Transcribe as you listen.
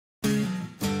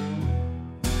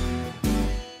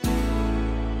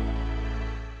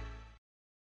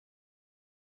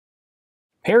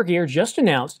Pergear just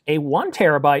announced a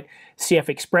 1TB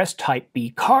CFexpress Type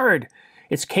B card.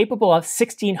 It's capable of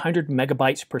 1600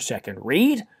 megabytes per second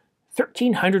read,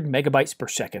 1300 megabytes per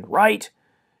second write,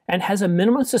 and has a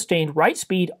minimum sustained write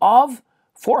speed of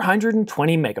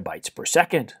 420 megabytes per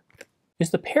second. Is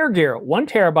the Pergear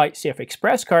 1TB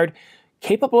CFexpress card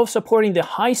capable of supporting the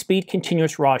high-speed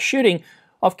continuous RAW shooting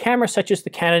of cameras such as the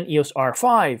Canon EOS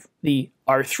R5, the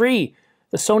R3,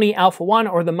 the Sony Alpha 1,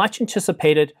 or the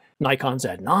much-anticipated Nikon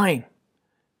Z9.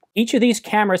 Each of these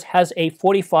cameras has a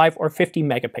 45 or 50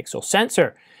 megapixel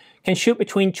sensor, can shoot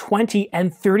between 20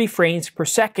 and 30 frames per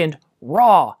second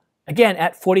RAW, again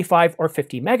at 45 or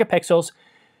 50 megapixels,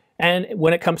 and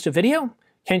when it comes to video,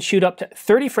 can shoot up to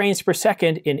 30 frames per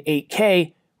second in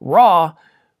 8K RAW,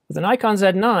 with the Nikon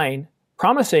Z9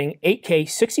 promising 8K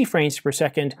 60 frames per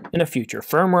second in a future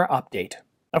firmware update.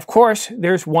 Of course,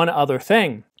 there's one other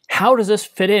thing. How does this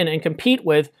fit in and compete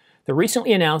with the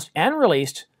recently announced and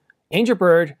released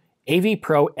Angelbird AV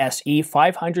PRO SE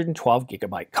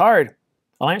 512GB card?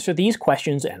 I'll answer these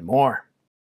questions and more.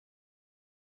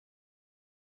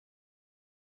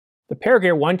 The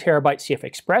Pergear 1TB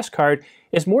CFexpress card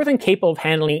is more than capable of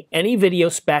handling any video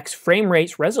specs, frame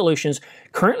rates, resolutions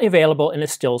currently available in a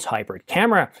stills hybrid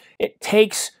camera. It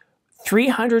takes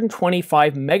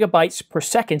 325 megabytes per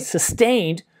second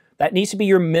sustained. That needs to be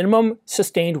your minimum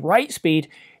sustained write speed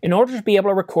in order to be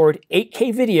able to record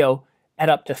 8K video at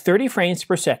up to 30 frames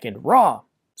per second RAW.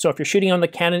 So if you're shooting on the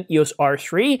Canon EOS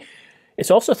R3, it's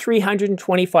also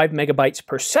 325 megabytes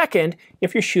per second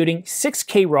if you're shooting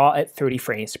 6K RAW at 30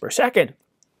 frames per second.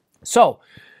 So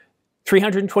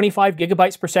 325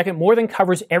 gigabytes per second more than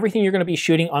covers everything you're going to be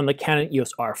shooting on the Canon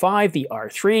EOS R5, the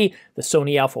R3, the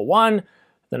Sony Alpha 1,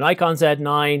 the Nikon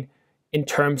Z9, in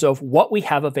terms of what we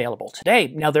have available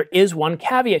today. Now, there is one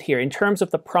caveat here. In terms of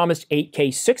the promised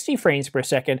 8K 60 frames per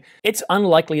second, it's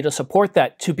unlikely to support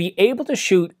that. To be able to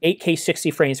shoot 8K 60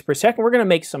 frames per second, we're going to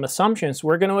make some assumptions.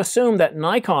 We're going to assume that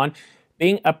Nikon,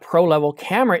 being a pro-level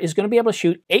camera, is going to be able to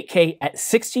shoot 8K at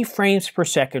 60 frames per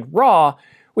second RAW,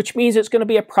 which means it's going to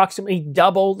be approximately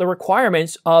double the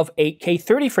requirements of 8K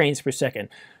 30 frames per second.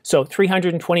 So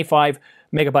 325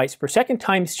 megabytes per second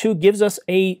times 2 gives us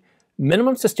a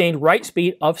minimum sustained write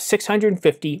speed of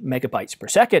 650 megabytes per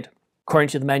second. According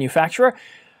to the manufacturer,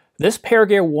 this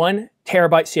Pergear 1TB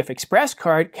CFexpress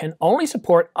card can only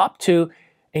support up to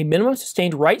a minimum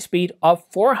sustained write speed of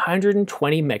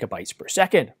 420 megabytes per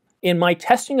second. In my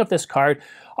testing of this card,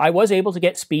 I was able to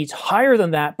get speeds higher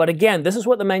than that, but again, this is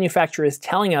what the manufacturer is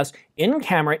telling us in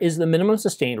camera is the minimum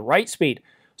sustained write speed.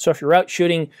 So if you're out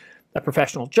shooting a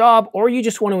professional job, or you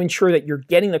just want to ensure that you're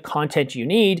getting the content you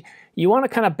need, you want to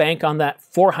kind of bank on that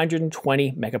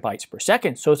 420 megabytes per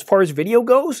second. So as far as video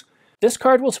goes, this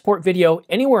card will support video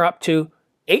anywhere up to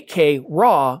 8K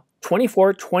RAW,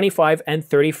 24, 25, and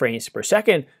 30 frames per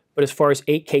second. But as far as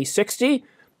 8K 60,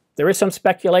 there is some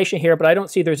speculation here, but I don't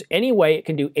see there's any way it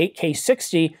can do 8K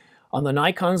 60 on the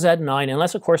Nikon Z9,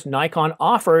 unless of course Nikon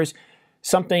offers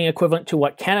something equivalent to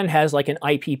what Canon has, like an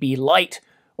IPB Lite,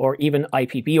 or even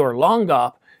IPB or long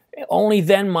GOP. Only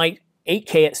then might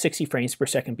 8K at 60 frames per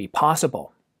second be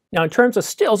possible. Now in terms of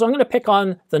stills, I'm going to pick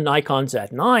on the Nikon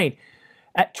Z9.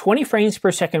 At 20 frames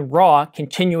per second RAW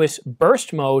continuous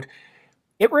burst mode,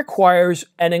 it requires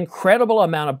an incredible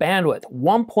amount of bandwidth,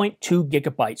 1.2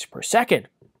 gigabytes per second.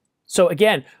 So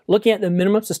again, looking at the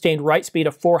minimum sustained write speed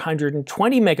of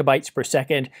 420 megabytes per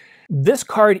second, this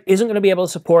card isn't going to be able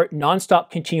to support nonstop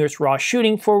continuous RAW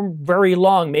shooting for very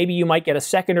long. Maybe you might get a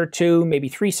second or two, maybe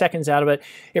 3 seconds out of it.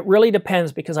 It really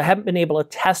depends, because I haven't been able to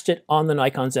test it on the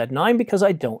Nikon Z9 because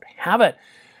I don't have it.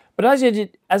 But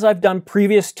as I've done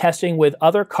previous testing with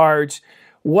other cards,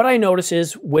 what I notice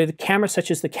is with cameras such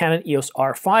as the Canon EOS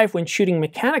R5, when shooting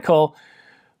mechanical,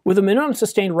 with a minimum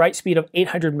sustained write speed of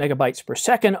 800 megabytes per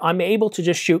second, I'm able to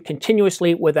just shoot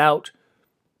continuously without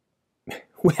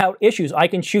issues. I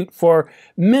can shoot for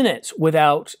minutes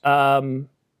without,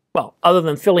 well, other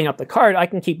than filling up the card, I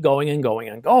can keep going and going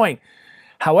and going.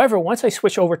 However, once I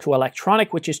switch over to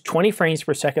electronic, which is 20 frames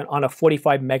per second on a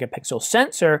 45 megapixel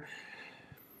sensor,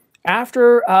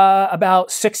 after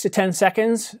about 6 to 10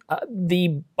 seconds,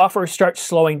 the buffer starts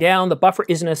slowing down. The buffer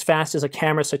isn't as fast as a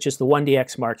camera such as the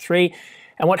 1DX Mark III.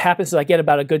 And what happens is I get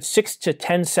about a good 6 to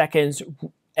 10 seconds,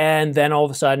 and then all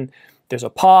of a sudden there's a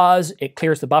pause, it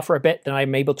clears the buffer a bit, then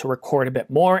I'm able to record a bit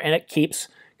more, and it keeps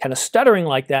kind of stuttering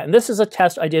like that. And this is a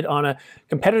test I did on a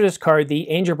competitor's card, the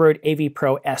Angelbird AV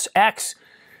PRO SE.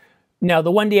 Now,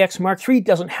 the 1DX Mark III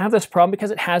doesn't have this problem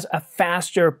because it has a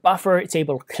faster buffer. It's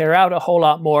able to clear out a whole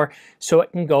lot more, so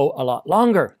it can go a lot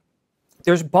longer.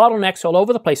 There's bottlenecks all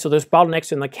over the place. So there's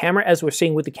bottlenecks in the camera, as we're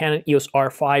seeing with the Canon EOS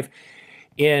R5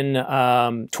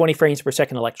 in 20 frames per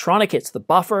second electronic. It's the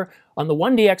buffer. On the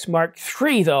 1DX Mark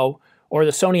III though, or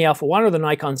the Sony Alpha 1 or the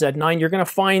Nikon Z9, you're going to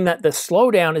find that the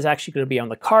slowdown is actually going to be on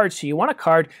the card. So you want a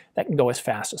card that can go as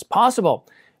fast as possible.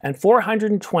 And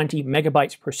 420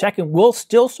 megabytes per second will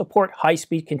still support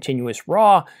high-speed continuous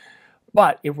RAW,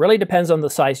 but it really depends on the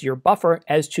size of your buffer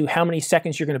as to how many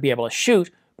seconds you're going to be able to shoot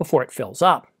before it fills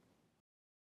up.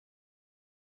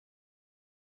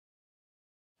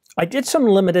 I did some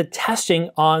limited testing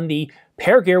on the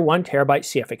Pergear 1TB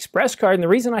CFexpress card, and the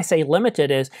reason I say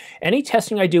limited is any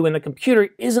testing I do in the computer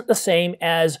isn't the same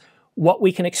as what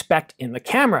we can expect in the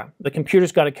camera. The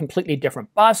computer's got a completely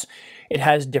different bus. It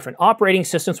has different operating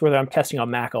systems, whether I'm testing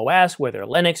on Mac OS, whether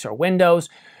Linux or Windows,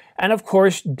 and of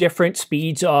course different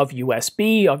speeds of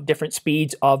USB, of different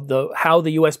speeds of how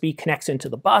the USB connects into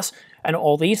the bus, and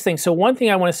all these things. So one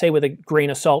thing I want to say with a grain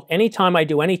of salt, anytime I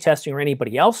do any testing or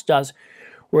anybody else does,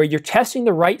 where you're testing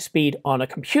the right speed on a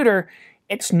computer,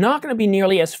 it's not going to be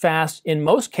nearly as fast in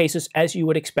most cases as you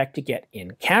would expect to get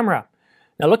in camera.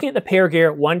 Now looking at the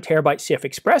Pergear 1TB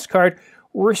CFexpress card,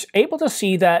 we're able to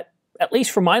see that, at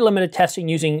least for my limited testing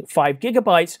using 5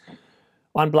 GB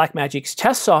on Blackmagic's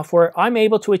test software, I'm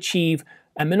able to achieve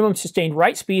a minimum sustained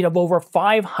write speed of over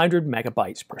 500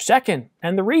 megabytes per second.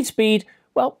 And the read speed,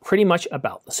 well, pretty much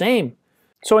about the same.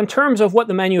 So in terms of what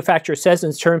the manufacturer says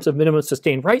in terms of minimum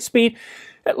sustained write speed,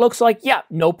 it looks like, yeah,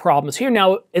 no problems here.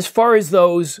 Now, as far as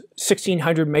those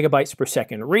 1600 megabytes per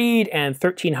second read and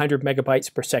 1300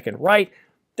 megabytes per second write,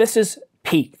 this is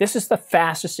peak. This is the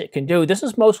fastest it can do. This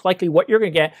is most likely what you're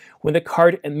going to get when the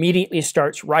card immediately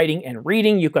starts writing and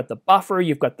reading. You've got the buffer,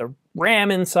 you've got the RAM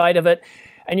inside of it,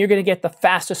 and you're going to get the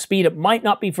fastest speed. It might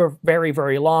not be for very,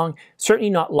 very long,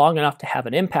 certainly not long enough to have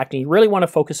an impact, and you really want to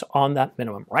focus on that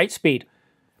minimum write speed.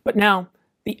 But now,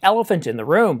 the elephant in the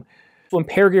room. When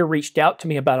Pergear reached out to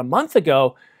me about a month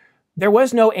ago, there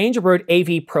was no Angelbird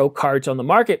AV Pro cards on the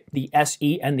market, the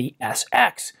SE and the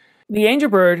SX. The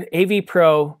Angelbird AV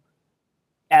Pro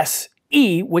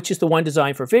SE, which is the one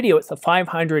designed for video, it's the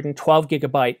 512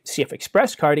 gigabyte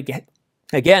CFexpress card,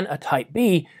 again a Type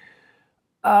B,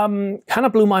 kind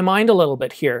of blew my mind a little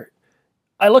bit here.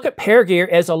 I look at Pergear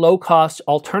as a low-cost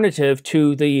alternative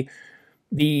to the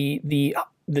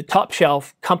top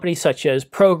shelf companies such as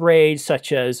ProGrade,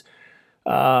 such as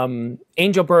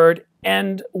Angelbird,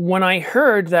 and when I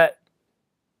heard that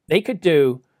they could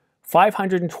do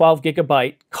 512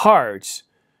 gigabyte cards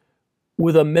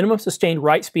with a minimum sustained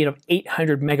write speed of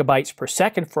 800 megabytes per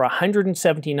second for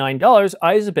 $179,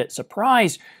 I was a bit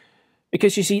surprised,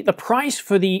 because you see, the price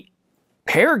for the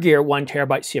Pergear 1TB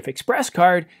CFexpress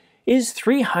card is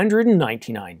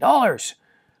 $399.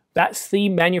 That's the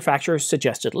manufacturer's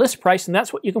suggested list price, and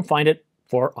that's what you can find it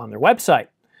for on their website.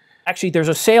 Actually, there's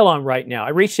a sale on right now. I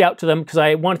reached out to them because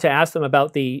I wanted to ask them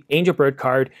about the Angelbird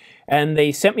card, and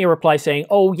they sent me a reply saying,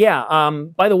 oh yeah,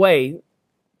 by the way,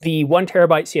 the 1TB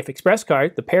CFexpress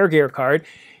card, the Pergear card,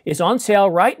 is on sale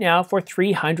right now for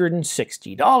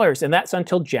 $360, and that's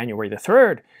until January the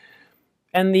 3rd.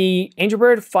 And the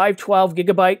Angelbird 512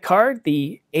 gigabyte card,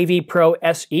 the AV Pro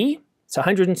SE, it's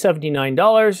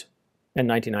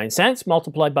 $179.99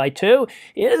 multiplied by 2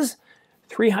 is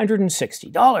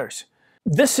 $360.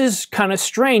 This is kind of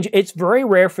strange. It's very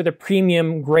rare for the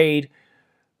premium grade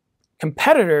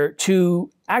competitor to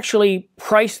actually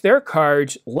price their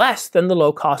cards less than the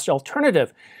low-cost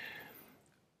alternative.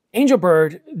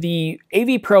 Angelbird, the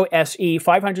AV Pro SE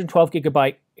 512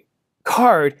 gigabyte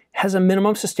card has a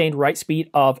minimum sustained write speed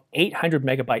of 800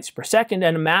 megabytes per second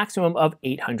and a maximum of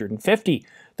 850.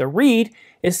 The read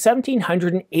is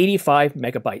 1785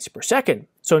 megabytes per second.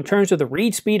 So in terms of the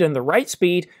read speed and the write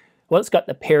speed, well, it's got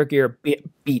the Pergear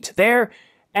beat there.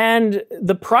 And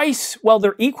the price, well,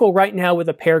 they're equal right now with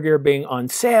the Pergear being on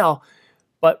sale.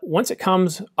 But once it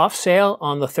comes off sale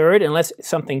on the 3rd, unless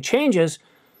something changes,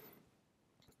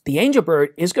 the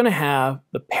Angelbird is going to have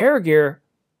the Pergear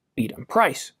beat in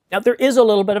price. Now, there is a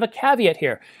little bit of a caveat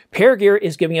here. Pergear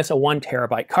is giving us a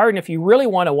 1TB card, and if you really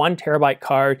want a 1TB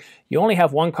card, you only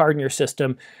have one card in your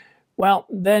system, well,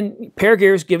 then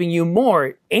Pergear is giving you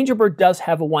more. Angelbird does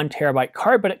have a 1TB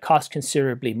card, but it costs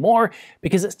considerably more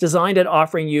because it's designed at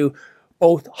offering you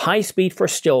both high speed for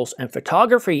stills and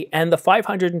photography, and the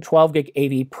 512 gig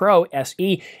AV Pro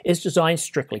SE is designed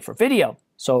strictly for video.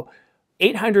 So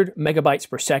 800 megabytes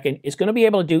per second is going to be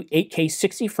able to do 8K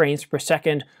 60 frames per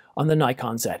second on the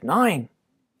Nikon Z9.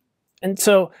 And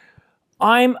so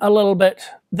I'm a little bit,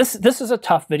 this is a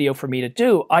tough video for me to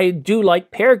do. I do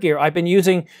like Pergear. I've been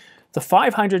using the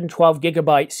 512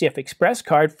 gigabyte CFexpress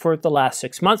card for the last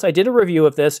 6 months. I did a review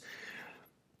of this,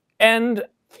 and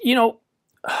you know,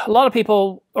 a lot of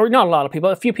people, or not a lot of people,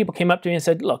 a few people came up to me and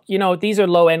said, look, you know, these are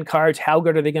low-end cards. How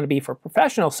good are they going to be for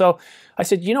professionals? So I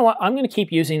said, you know what, I'm going to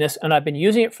keep using this, and I've been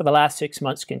using it for the last 6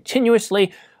 months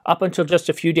continuously, up until just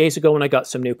a few days ago when I got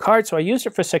some new cards. So I used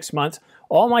it for 6 months.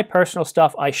 All my personal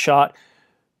stuff I shot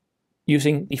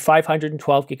using the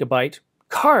 512 gigabyte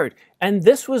card. And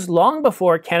this was long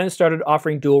before Canon started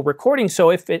offering dual recording.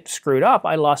 So if it screwed up,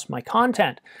 I lost my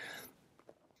content.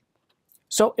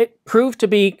 So it proved to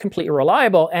be completely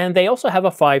reliable, and they also have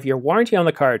a 5-year warranty on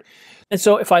the card. And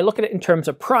so if I look at it in terms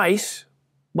of price,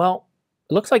 well,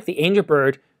 it looks like the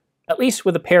Angelbird, at least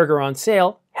with the Pergear on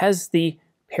sale, has the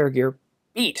Pergear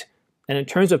beat. And in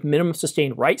terms of minimum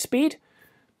sustained write speed,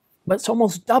 but it's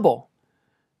almost double.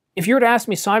 If you were to ask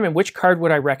me, Simon, which card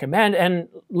would I recommend? And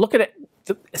look at it,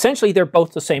 essentially they're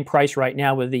both the same price right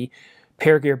now with the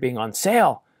Pergear being on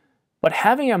sale. But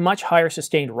having a much higher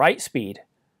sustained write speed,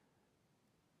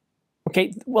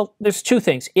 okay, well, there's two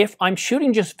things. If I'm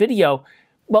shooting just video,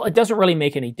 well, it doesn't really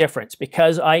make any difference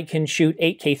because I can shoot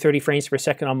 8K 30 frames per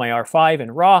second on my R5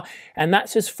 in RAW, and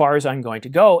that's as far as I'm going to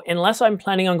go. Unless I'm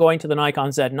planning on going to the Nikon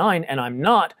Z9, and I'm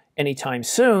not anytime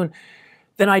soon,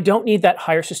 then I don't need that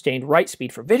higher sustained write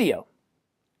speed for video.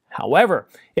 However,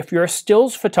 if you're a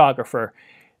stills photographer,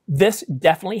 this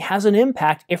definitely has an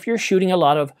impact if you're shooting a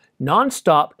lot of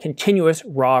non-stop continuous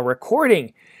RAW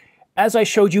recording. As I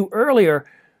showed you earlier,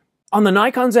 on the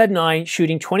Nikon Z9,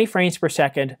 shooting 20 frames per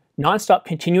second, non-stop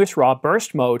continuous RAW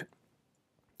burst mode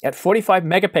at 45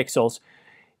 megapixels,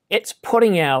 it's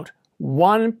putting out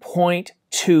 1.2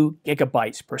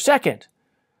 gigabytes per second.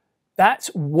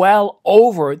 That's well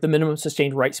over the minimum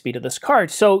sustained write speed of this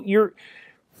card. So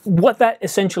what that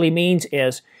essentially means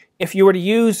is if you were to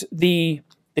use the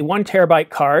 1 terabyte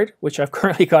card, which I've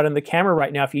currently got in the camera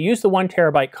right now, if you use the 1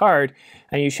 terabyte card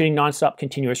and you're shooting non-stop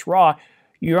continuous RAW,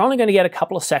 you're only going to get a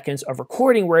couple of seconds of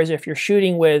recording, whereas if you're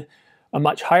shooting with a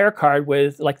much higher card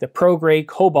with like the Pro Grade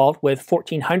Cobalt with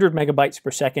 1400 megabytes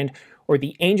per second, or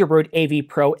the Angelbird AV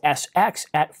PRO SE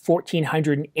at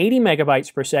 1480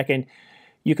 megabytes per second,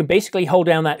 you can basically hold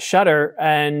down that shutter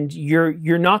and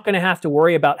you're not going to have to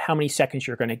worry about how many seconds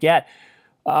you're going to get.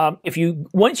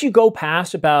 Once you go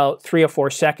past about 3 or 4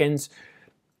 seconds,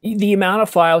 the amount of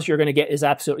files you're going to get is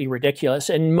absolutely ridiculous.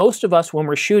 And most of us, when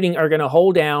we're shooting, are going to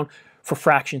hold down for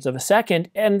fractions of a second.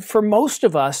 And for most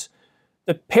of us,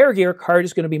 the Pergear card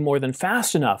is going to be more than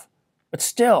fast enough. But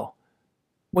still,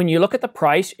 when you look at the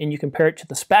price and you compare it to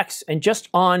the specs, and just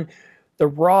on the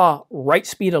raw write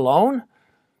speed alone,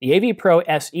 the AV PRO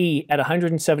SE at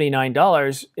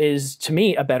 $179 is, to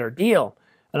me, a better deal.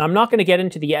 And I'm not going to get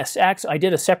into the SX. I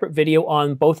did a separate video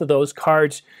on both of those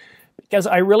cards because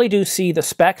I really do see the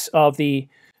specs of the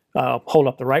hold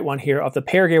up the right one here, of the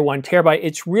Pergear 1 terabyte.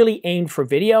 It's really aimed for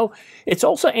video. It's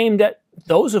also aimed at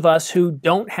those of us who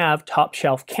don't have top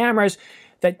shelf cameras,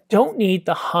 that don't need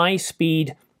the high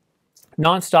speed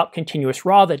non-stop continuous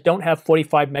RAW, that don't have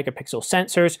 45 megapixel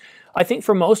sensors. I think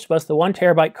for most of us, the 1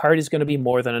 terabyte card is going to be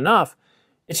more than enough.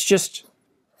 It's just,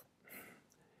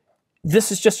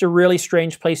 this is just a really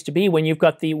strange place to be when you've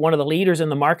got one of the leaders in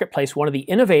the marketplace, one of the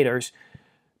innovators,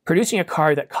 producing a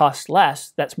card that costs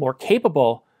less, that's more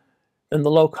capable than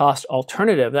the low-cost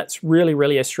alternative. That's really,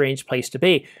 really a strange place to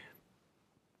be.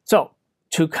 So,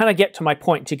 to kind of get to my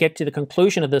point, to get to the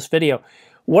conclusion of this video,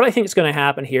 what I think is going to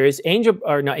happen here is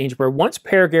once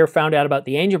Pergear found out about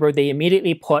the Angelbird, they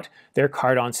immediately put their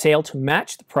card on sale to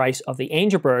match the price of the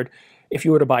Angelbird if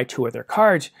you were to buy 2 of their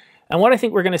cards. And what I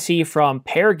think we're going to see from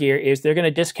Pergear is they're going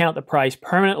to discount the price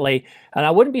permanently, and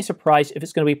I wouldn't be surprised if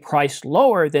it's going to be priced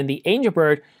lower than the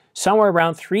Angelbird, somewhere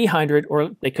around $300,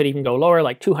 or they could even go lower,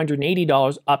 like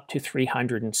 $280 up to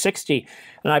 $360.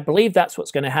 And I believe that's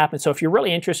what's going to happen. So if you're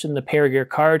really interested in the Pergear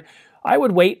card, I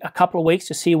would wait a couple of weeks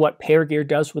to see what Pergear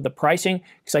does with the pricing,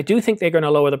 because I do think they're going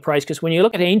to lower the price, because when you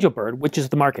look at Angelbird, which is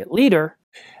the market leader,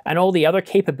 and all the other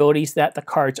capabilities that the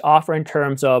cards offer in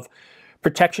terms of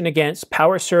protection against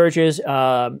power surges,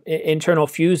 internal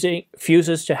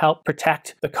fuses to help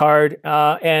protect the card,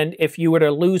 and if you were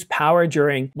to lose power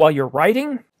while you're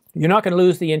writing, you're not going to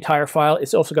lose the entire file.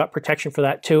 It's also got protection for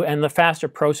that too, and the faster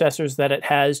processors that it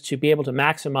has to be able to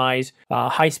maximize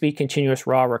high-speed continuous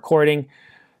RAW recording.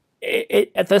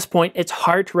 At this point, it's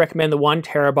hard to recommend the 1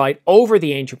 terabyte over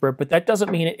the Angelbird, but that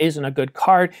doesn't mean it isn't a good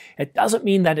card. It doesn't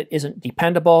mean that it isn't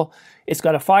dependable. It's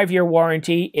got a 5-year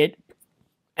warranty.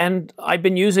 And I've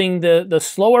been using the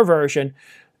slower version,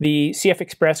 the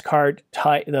CFexpress card,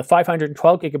 the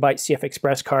 512 gigabyte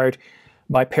CFexpress card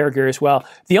by Pergear as well.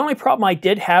 The only problem I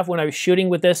did have when I was shooting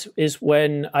with this is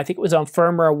when, I think it was on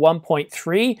firmware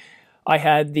 1.3, I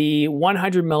had the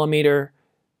 100mm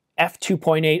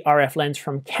f2.8 RF lens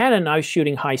from Canon. I was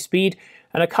shooting high speed,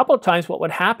 And a couple of times what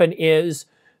would happen is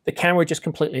the camera would just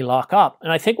completely lock up.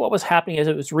 And I think what was happening is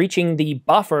it was reaching the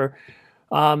buffer.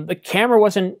 The camera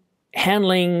wasn't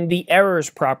handling the errors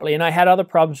properly. And I had other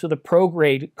problems with the Pro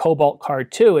grade Cobalt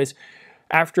card too, is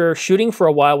after shooting for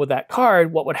a while with that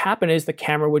card, what would happen is the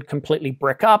camera would completely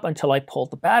brick up until I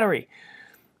pulled the battery.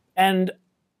 And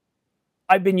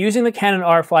I've been using the Canon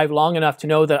R5 long enough to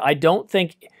know that I don't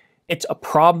think it's a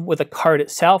problem with the card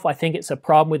itself. I think it's a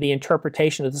problem with the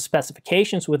interpretation of the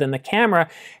specifications within the camera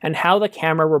and how the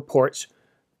camera reports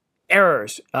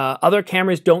errors. Other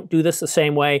cameras don't do this the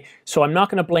same way, so I'm not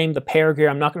going to blame the Pergear.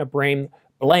 I'm not going to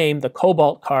blame the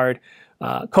Cobalt card.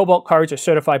 Cobalt cards are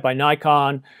certified by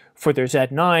Nikon for their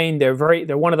Z9.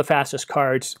 They're one of the fastest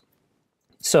cards.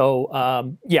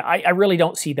 So yeah, I really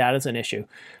don't see that as an issue.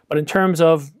 But in terms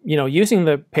of using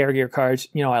the Pergear cards,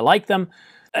 I like them.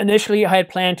 Initially, I had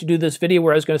planned to do this video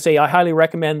where I was going to say I highly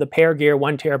recommend the Pergear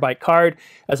 1TB card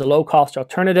as a low-cost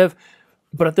alternative.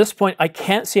 But at this point, I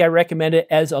can't say I recommend it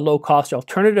as a low-cost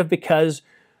alternative because,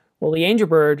 well, the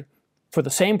Angelbird, for the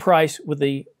same price with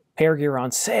the Pergear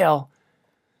on sale,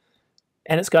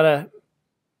 and it's got a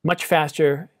much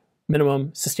faster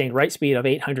minimum sustained write speed of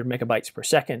 800 megabytes per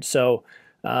second. So,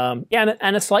 yeah,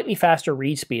 and a slightly faster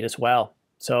read speed as well.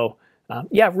 So,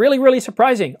 yeah, really, really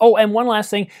surprising. Oh, and one last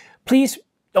thing, please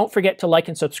don't forget to like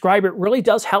and subscribe. It really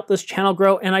does help this channel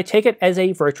grow, and I take it as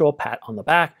a virtual pat on the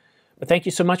back. But thank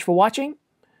you so much for watching.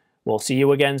 We'll see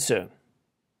you again soon.